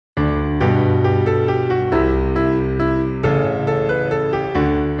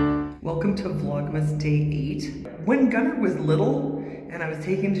Vlogmas day 8. When Gunnar was little and I was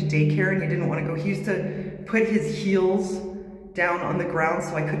taking him to daycare and he didn't want to go, he used to put his heels down on the ground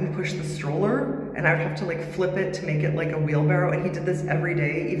so I couldn't push the stroller, and I would have to like flip it to make it like a wheelbarrow, and he did this every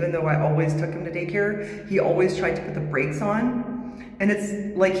day. Even though I always took him to daycare, he always tried to put the brakes on, and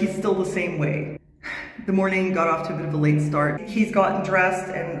it's like he's still the same way. The morning got off to a bit of a late start. He's gotten dressed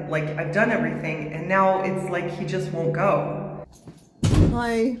and like I've done everything, and now it's like he just won't go.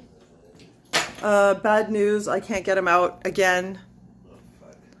 Hi. Bad news, I can't get him out again.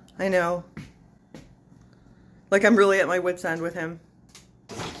 I know. Like I'm really at my wit's end with him.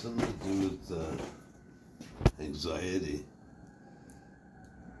 Something to do with anxiety.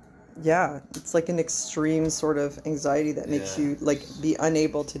 Yeah, it's like an extreme sort of anxiety that makes you like be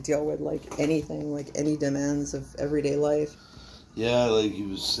unable to deal with like anything, like any demands of everyday life. Yeah, like he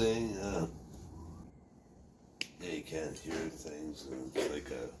was saying, you can't hear things, and it's like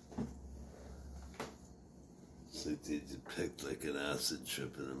they depict like an acid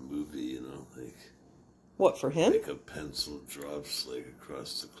trip in a movie, you know, like. What, for him? Like a pencil drops like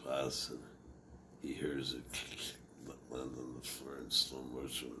across the class, and he hears it land on the floor in slow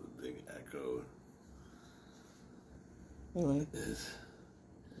motion with a big echo. Really?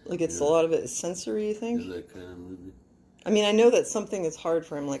 Like it's a lot of it is sensory, you think? Is that kind of movie? I mean, I know that something is hard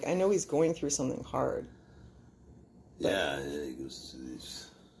for him. Like, I know he's going through something hard. Yeah, he goes through these.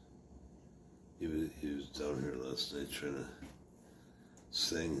 He was down here last night trying to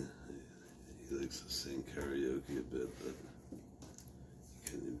sing. He likes to sing karaoke a bit, but he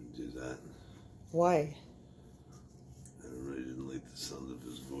can't even do that. Why? I don't know, he didn't like the sound of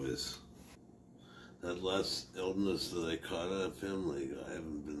his voice. That last illness that I caught out of him, like, I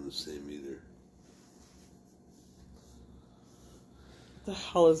haven't been the same either. What the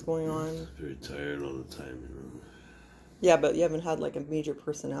hell is going on? Very tired all the time, you know. Yeah, but you haven't had, like, a major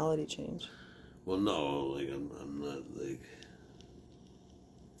personality change. Well, no, like, I'm not, like...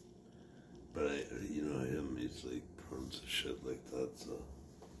 But he's like prone to shit like that, so.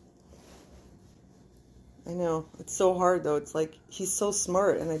 I know. It's so hard though. It's like, he's so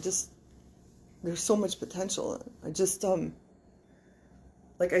smart and there's so much potential.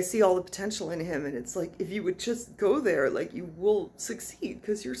 Like I see all the potential in him, and it's like, if you would just go there, like you will succeed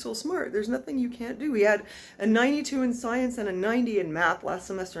because you're so smart. There's nothing you can't do. He had a 92 in science and a 90 in math last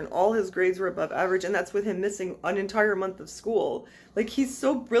semester, and all his grades were above average, and that's with him missing an entire month of school. Like, he's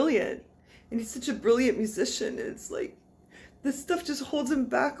so brilliant. And he's such a brilliant musician. It's like, this stuff just holds him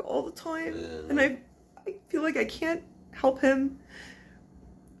back all the time. Yeah. And I feel like I can't help him.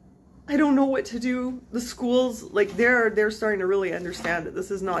 I don't know what to do. The schools, like, they're starting to really understand that this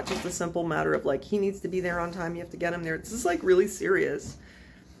is not just a simple matter of, like, he needs to be there on time, you have to get him there. This is, like, really serious.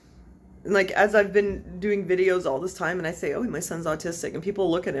 And, like, as I've been doing videos all this time, and I say, oh, my son's autistic, and people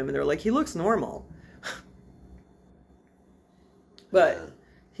look at him, and they're like, he looks normal. But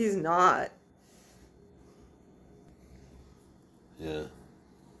he's not. Yeah.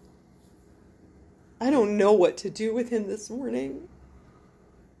 I don't know what to do with him this morning.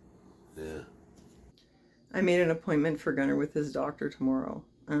 Yeah. I made an appointment for Gunnar with his doctor tomorrow.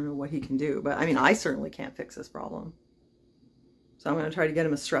 I don't know what he can do, but I mean, I certainly can't fix this problem. So I'm going to try to get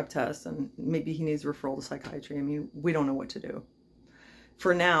him a strep test, and maybe he needs referral to psychiatry. I mean, we don't know what to do.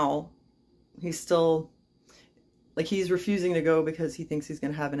 For now, he's still, like, he's refusing to go because he thinks he's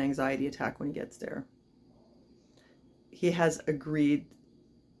going to have an anxiety attack when he gets there. He has agreed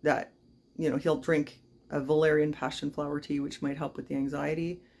that, you know, he'll drink a valerian passion flower tea, which might help with the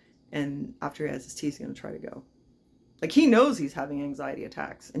anxiety. And after he has his tea, he's going to try to go. Like, he knows he's having anxiety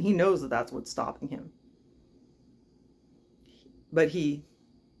attacks, and he knows that that's what's stopping him. But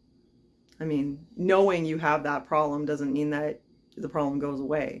I mean, knowing you have that problem doesn't mean that the problem goes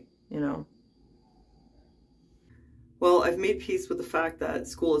away, you know? Well, I've made peace with the fact that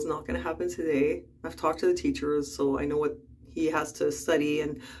school is not going to happen today. I've talked to the teachers, so I know what he has to study,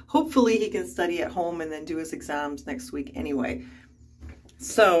 and hopefully he can study at home and then do his exams next week anyway.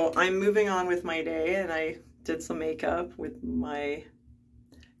 So I'm moving on with my day, and I did some makeup with my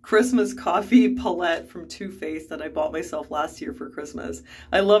Christmas coffee palette from Too Faced that I bought myself last year for Christmas.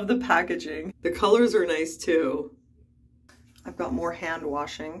 I love the packaging. The colors are nice too. I've got more hand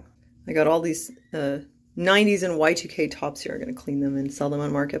washing. I got all these 90s and Y2K tops here. I'm going to clean them and sell them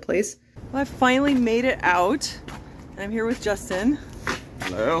on Marketplace. Well, I finally made it out, and I'm here with Justin.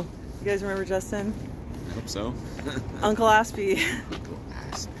 Hello. You guys remember Justin? I hope so. Uncle Aspie. Uncle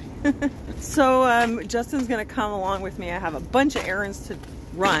Aspie. So Justin's going to come along with me. I have a bunch of errands to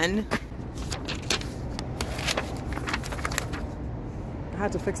run. I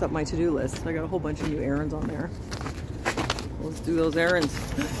had to fix up my to-do list. I got a whole bunch of new errands on there. let's do those errands.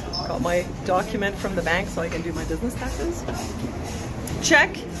 Got my document from the bank so I can do my business taxes.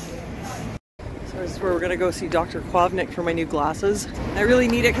 Check. So this is where we're gonna go see Dr. Kwavnik for my new glasses. I really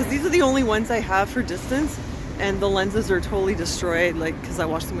need it because these are the only ones I have for distance, and the lenses are totally destroyed, like because I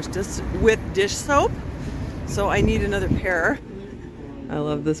wash so much with dish soap. So I need another pair. I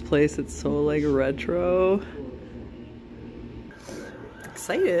love this place. It's so like retro.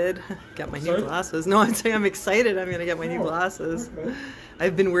 Excited. Got my new glasses. No, I'm saying I'm excited. I'm gonna get my new glasses. Okay.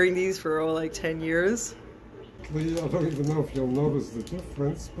 I've been wearing these for like 10 years. I don't even know if you'll notice the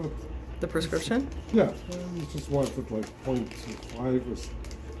difference, but The prescription? yeah, you just wanted like 0.25 or so.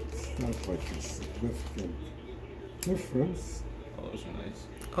 It's not like a significant difference. Oh, those are nice.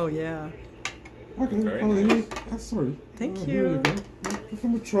 Oh yeah. Okay, Very well, nice. sorry. Thank Here you. you go. Give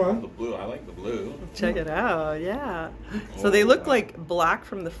them a try. The blue, I like the blue. Check it out, yeah. So they look like black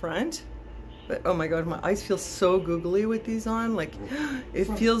from the front, but oh my god, my eyes feel so googly with these on. Like, it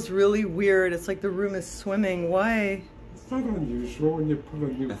feels really weird. It's like the room is swimming. Why? It's not unusual when you put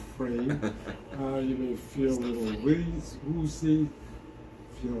a new frame. You may feel a little woozy,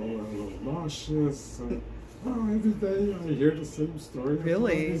 feel a little nauseous. Every day I hear the same story.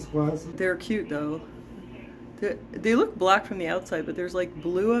 Really? These glasses. They're cute though. They look black from the outside, but there's like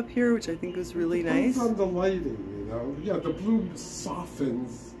blue up here, which I think is really nice. Depends on the lighting, you know. Yeah, the blue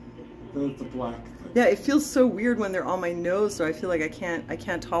softens the black thing. Yeah, it feels so weird when they're on my nose, so I feel like I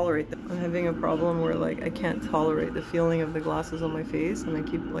can't tolerate them. I'm having a problem where like I can't tolerate the feeling of the glasses on my face, and I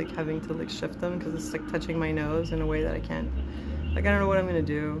keep like having to like shift them because it's like touching my nose in a way that I can't. Like I don't know what I'm gonna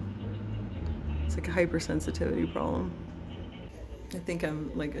do. It's like a hypersensitivity problem. I think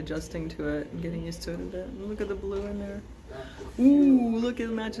I'm like adjusting to it and getting used to it a bit. And look at the blue in there. Ooh, look, it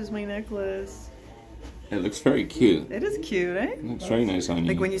matches my necklace. It looks very cute. It is cute, eh? It looks very nice on you.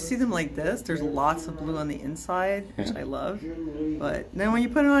 Like when you see them like this, there's lots of blue on the inside, which I love. But then when you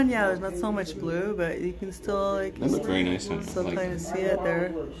put it on, yeah, there's not so much blue, but you can still like They look very nice on still like, kind of see it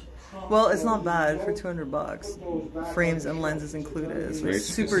there. Well, it's not bad for $200. Frames and lenses included. It's like Very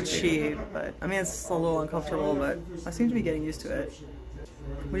super sophisticated. cheap, but I mean it's still a little uncomfortable, but I seem to be getting used to it.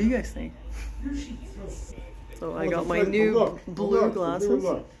 What do you guys think? So I got my new blue glasses.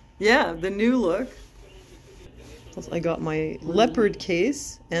 Yeah, the new look. I got my leopard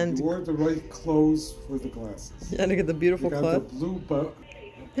case and You wore the right clothes for the glasses. I got the beautiful You got clip. the blue but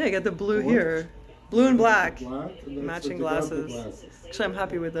Yeah, I got the blue here. Blue and black. black, and that's Matching what you got, the glasses. glasses. Actually, I'm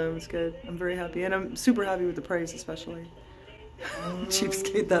happy with them. It's good. I'm very happy. And I'm super happy with the price, especially.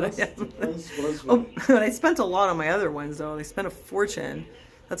 Cheapskate that I am. Price was Oh, but I spent a lot on my other ones, though. They spent a fortune.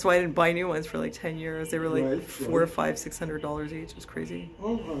 That's why I didn't buy new ones for like 10 years. They were like Right, $400 or right. $600 each. It was crazy.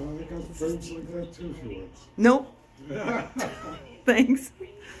 Oh, I got frames like that too if you want. Nope. Thanks.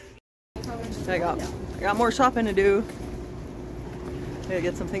 I got more shopping to do. I gotta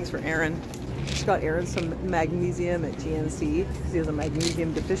get some things for Aaron. Just got Aaron some magnesium at GNC because he has a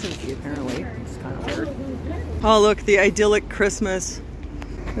magnesium deficiency apparently. It's kind of weird. Oh look, the idyllic Christmas.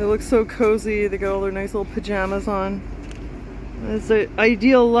 It looks so cozy. They got all their nice little pajamas on. It's the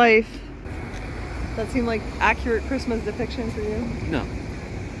ideal life. Does that seem like accurate Christmas depiction for you? No.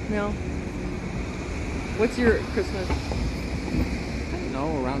 No? What's your Christmas? I don't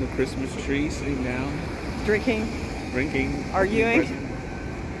know, around the Christmas tree, sitting down, Drinking? drinking. Arguing?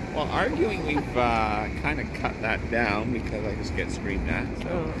 Well, arguing, we've kind of cut that down because I just get screamed at.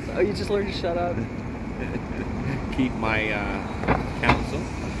 So Oh, you just learned to shut up. keep my counsel.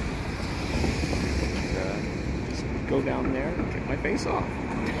 And, just go down there and get my face off.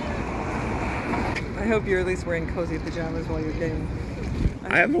 I hope you're at least wearing cozy pajamas while you're getting.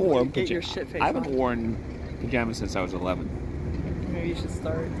 I haven't worn Get your shit face I haven't on. worn pajamas since I was 11. Maybe you should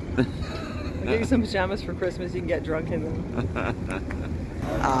start. I'll get you some pajamas for Christmas. You can get drunk in them.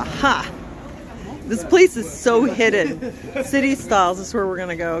 Aha! This place is so hidden. City Styles is where we're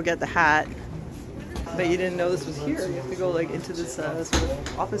gonna go get the hat. But you didn't know this was here. You have to go like into this sort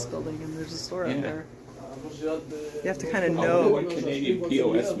of office building, and there's a store up there. You have to kind of know what Canadian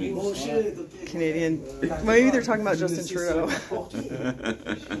POS means. Canadian. Maybe they're talking about Justin Trudeau.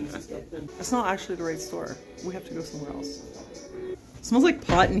 It's not actually the right store. We have to go somewhere else. It smells like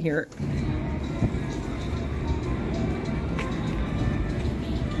pot in here.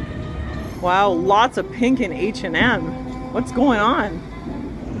 Wow, lots of pink in H&M. What's going on?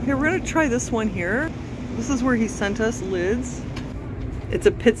 Okay, we're gonna try this one here. This is where he sent us lids. It's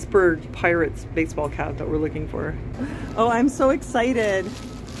a Pittsburgh Pirates baseball cap that we're looking for. Oh, I'm so excited.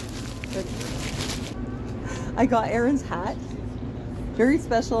 I got Aaron's hat. Very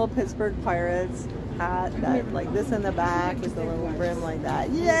special Pittsburgh Pirates hat that like this in the back with the little brim like that.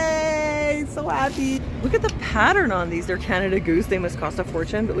 Yay! he's so happy. Look at the pattern on these. They're Canada Goose. They must cost a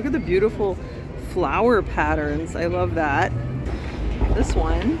fortune, but look at the beautiful flower patterns. I love that. This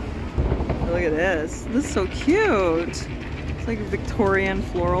one, look at this. This is so cute. It's like a Victorian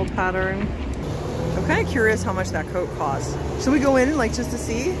floral pattern. I'm kind of curious how much that coat costs. Should we go in like just to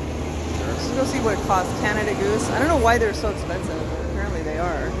see? Let's go see what it costs. Canada Goose. I don't know why they're so expensive, but apparently they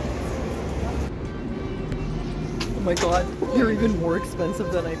are. Oh my god, they're even more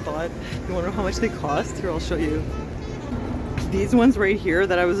expensive than I thought. You want to know how much they cost? Here, I'll show you. These ones right here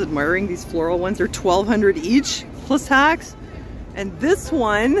that I was admiring, these floral ones, are $1,200 each plus tax. And this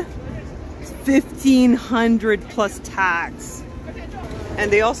one, $1,500 plus tax. And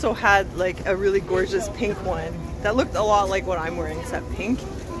they also had like a really gorgeous pink one that looked a lot like what I'm wearing, except pink.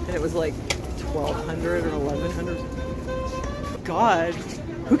 And it was like $1,200 or $1,100. God,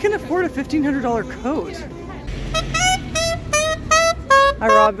 who can afford a $1,500 coat? Hi,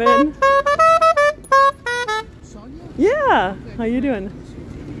 Robin. Sonia? Yeah. How you doing?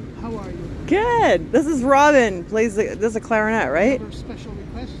 How are you? Good. This is Robin. Plays this is a clarinet, right? Have a special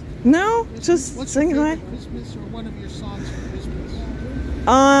request? No, Yes, just what's sing your hi. favorite Christmas or one of your songs for Christmas?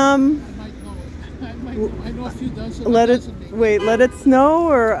 I Um, might know it. I might know. I know a few dozen. let a it dozen maybe. wait. Let it snow,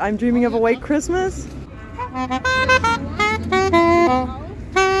 or I'm dreaming of a white Christmas.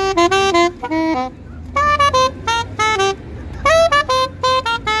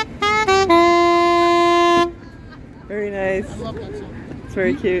 Very nice. I love that song. It's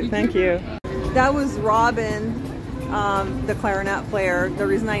very cute. Thank you. That was Robin, the clarinet player. The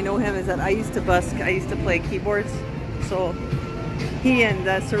reason I know him is that I used to busk. I used to play keyboards. So he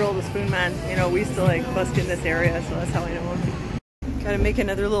and Cyril the Spoon Man, you know, we used to like busk in this area. So that's how I know him. Gotta make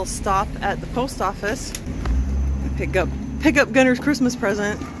another little stop at the post office. Pick up Gunner's Christmas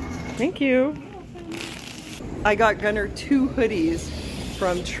present. Thank you. I got Gunner 2 hoodies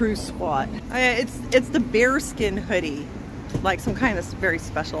from True Squat. It's the bearskin hoodie, like some kind of very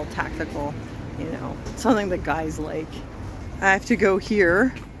special tactical, you know, something that guys like. I have to go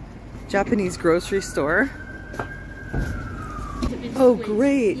here, Japanese grocery store. Oh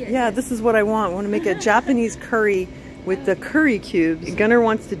great, yeah, this is what I want. I want to make a Japanese curry with the curry cubes. Gunner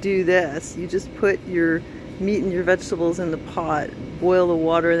wants to do this. You just put your meat and your vegetables in the pot, boil the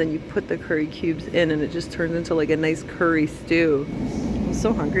water, and then you put the curry cubes in, and it just turns into like a nice curry stew. I'm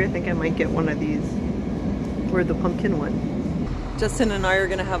so hungry, I think I might get one of these. Or the pumpkin one. Justin and I are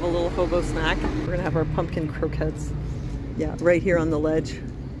gonna have a little hobo snack. We're gonna have our pumpkin croquettes. Yeah, right here on the ledge.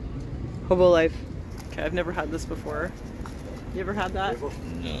 Hobo life. Okay, I've never had this before. You ever had that?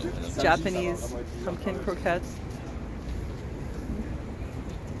 No. Japanese pumpkin croquettes.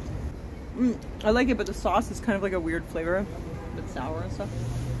 I like it, but the sauce is kind of like a weird flavor. A bit sour and stuff.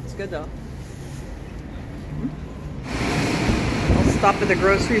 It's good though. I'll stop at the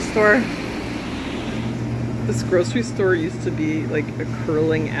grocery store. This grocery store used to be like a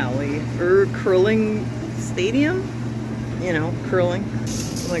curling alley or curling stadium. You know, curling.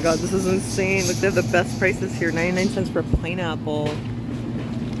 Oh my god, this is insane. Look, they have the best prices here. 99 cents for a pineapple.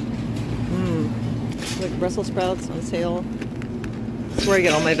 Like Brussels sprouts on sale. That's where I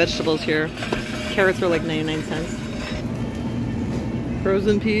get all my vegetables here. Carrots are like 99 cents.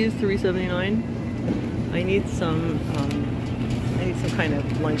 Frozen peas, $3.79. I need some kind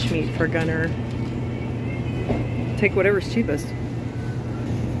of lunch meat for Gunner. Take whatever's cheapest.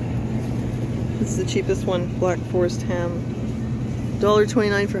 This is the cheapest one, Black Forest ham.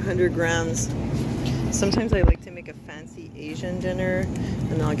 $1.29 for 100 grams. Sometimes I like to make a fancy Asian dinner,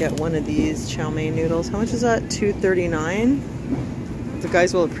 and I'll get one of these chow mein noodles. How much is that? $2.39. The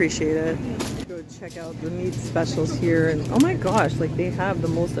guys will appreciate it. Go check out the meat specials here, and oh my gosh, like they have the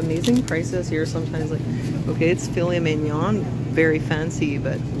most amazing prices here. Sometimes, like, okay, it's filet mignon, very fancy,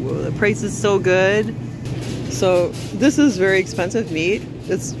 but whoa, the price is so good. So this is very expensive meat.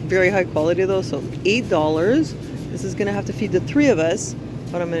 It's very high quality though, so $8. This is gonna have to feed the 3 of us.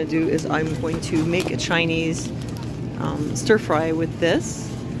 What I'm gonna do is I'm going to make a Chinese stir fry with this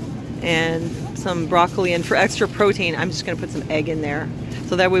and some broccoli, and for extra protein I'm just gonna put some egg in there,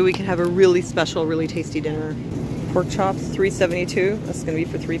 so that way we can have a really special, really tasty dinner. Pork chops, $3.72. That's gonna be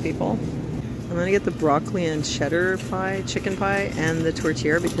for 3 people. I'm gonna get the broccoli and cheddar pie, chicken pie, and the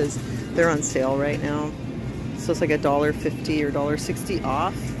tortilla because they're on sale right now. So it's like $1.50 or $1.60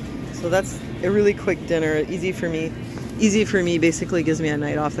 off. So that's a really quick dinner, easy for me. Easy for me basically gives me a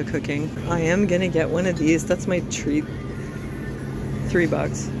night off of cooking. I am gonna get one of these. That's my treat.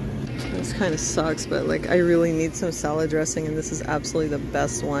 $3. This kind of sucks, but like I really need some salad dressing, and this is absolutely the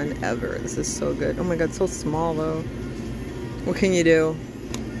best one ever. This is so good. Oh my god, so small though. What can you do?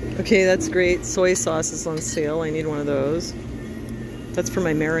 Okay, that's great. Soy sauce is on sale. I need one of those. That's for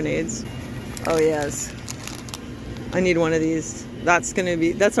my marinades. Oh yes. I need one of these.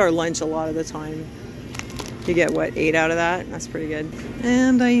 That's our lunch a lot of the time. You get what, 8 out of that? That's pretty good.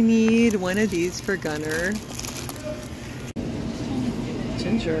 And I need one of these for Gunner.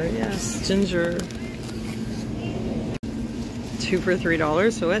 Ginger, yes, ginger. 2 for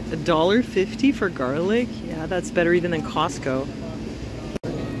 $3, so what? $1.50 for garlic? Yeah, that's better even than Costco.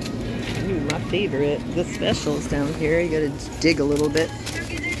 Ooh, my favorite. The specials down here. You gotta dig a little bit.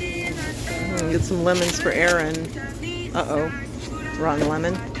 Get some lemons for Aaron. Uh-oh. Wrong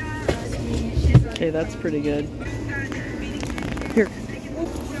lemon. Okay, that's pretty good. Here.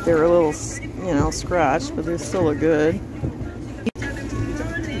 They're a little, you know, scratched, but they still look good.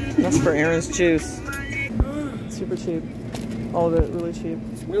 That's for Aaron's juice. Super cheap. All of it really cheap.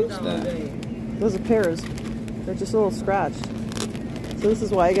 What's that? Those are pears. They're just a little scratched. So this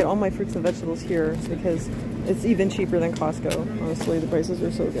is why I get all my fruits and vegetables here, because it's even cheaper than Costco. Honestly, the prices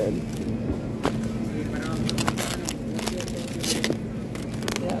are so good.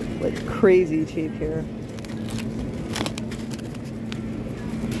 Yeah, like crazy cheap here.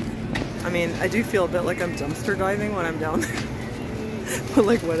 I mean, I do feel a bit like I'm dumpster diving when I'm down there. But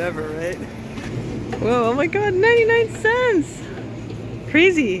like whatever, right? Whoa, oh my god, 99 cents!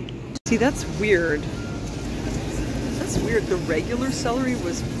 Crazy. See, that's weird. That's weird. The regular celery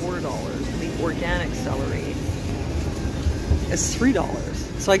was $4. The organic celery is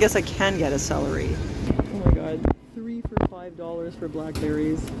 $3. So I guess I can get a celery. Oh my god. 3 for $5 for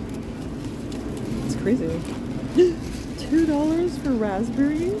blackberries. It's crazy. $2 for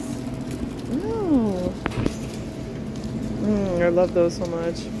raspberries? Oh. I love those so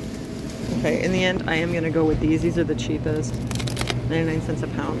much. Okay, in the end, I am going to go with these. These are the cheapest. 99 cents a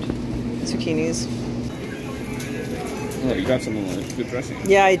pound. Zucchinis. Oh, you got some good dressing.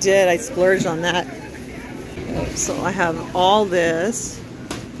 Yeah, I did. I splurged on that. So I have all this.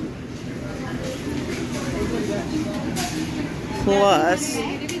 Plus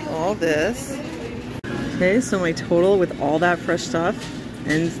all this. Okay, so my total with all that fresh stuff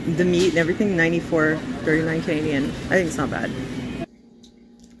and the meat and everything, $94.39 Canadian. I think it's not bad.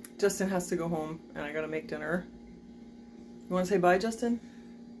 Justin has to go home and I gotta make dinner. You wanna say bye, Justin?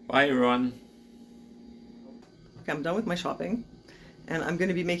 Bye, everyone. Okay, I'm done with my shopping and I'm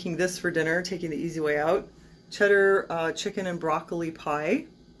gonna be making this for dinner, taking the easy way out. Cheddar chicken and broccoli pie.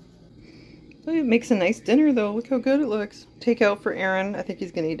 Oh, it makes a nice dinner though. Look how good it looks. Takeout for Aaron. I think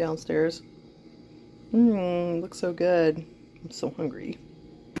he's gonna eat downstairs. Looks so good. I'm so hungry.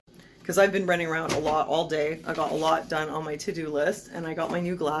 Because I've been running around a lot all day. I got a lot done on my to-do list and I got my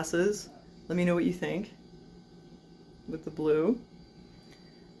new glasses. Let me know what you think with the blue.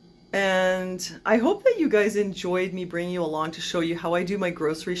 And I hope that you guys enjoyed me bringing you along to show you how I do my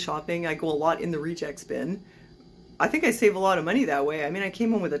grocery shopping. I go a lot in the rejects bin. I think I save a lot of money that way. I mean, I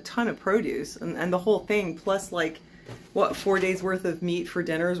came home with a ton of produce and the whole thing plus like, what, 4 days worth of meat for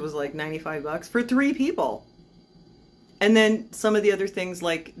dinners was like 95 bucks for 3 people. And then some of the other things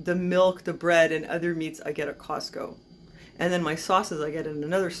like the milk, the bread, and other meats I get at Costco. And then my sauces I get in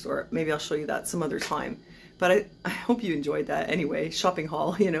another store. Maybe I'll show you that some other time. But I hope you enjoyed that anyway, shopping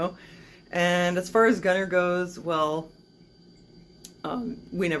haul, you know. And as far as Gunner goes, well,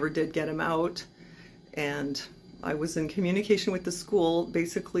 we never did get him out. And I was in communication with the school.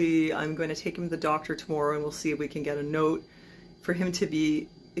 Basically, I'm going to take him to the doctor tomorrow and we'll see if we can get a note for him to be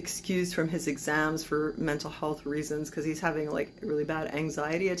excused from his exams for mental health reasons because he's having like really bad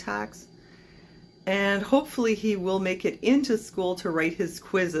anxiety attacks. And hopefully he will make it into school to write his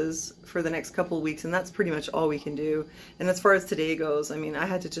quizzes for the next couple of weeks, and that's pretty much all we can do. And as far as today goes, I mean, I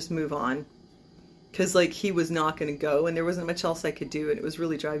had to just move on because like he was not going to go and there wasn't much else I could do and it was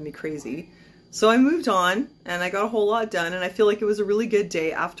really driving me crazy. So I moved on and I got a whole lot done and I feel like it was a really good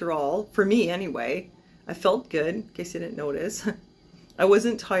day after all, for me anyway. I felt good, in case you didn't notice. I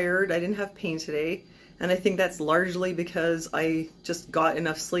wasn't tired, I didn't have pain today, and I think that's largely because I just got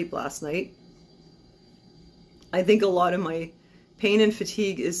enough sleep last night. I think a lot of my pain and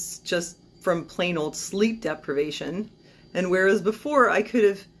fatigue is just from plain old sleep deprivation, and whereas before I could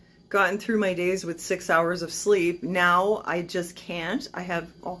have gotten through my days with 6 hours of sleep, now I just can't. I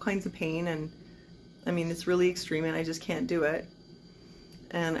have all kinds of pain, and I mean it's really extreme and I just can't do it.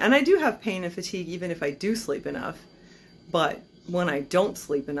 And I do have pain and fatigue even if I do sleep enough, but when I don't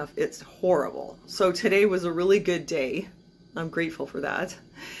sleep enough, it's horrible. So today was a really good day. I'm grateful for that.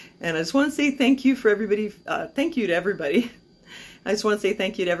 And I just want to say thank you for everybody. Thank you to everybody. I just want to say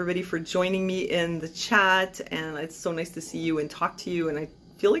thank you to everybody for joining me in the chat. And it's so nice to see you and talk to you. And I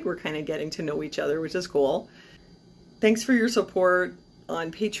feel like we're kind of getting to know each other, which is cool. Thanks for your support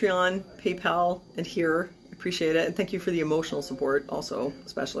on Patreon, PayPal, and here. I appreciate it. And thank you for the emotional support also,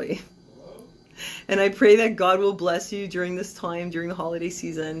 especially. And I pray that God will bless you during this time, during the holiday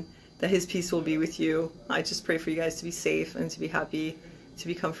season, that his peace will be with you. I just pray for you guys to be safe and to be happy, to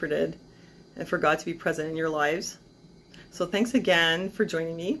be comforted, and for God to be present in your lives. So thanks again for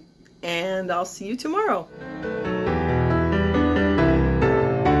joining me, and I'll see you tomorrow.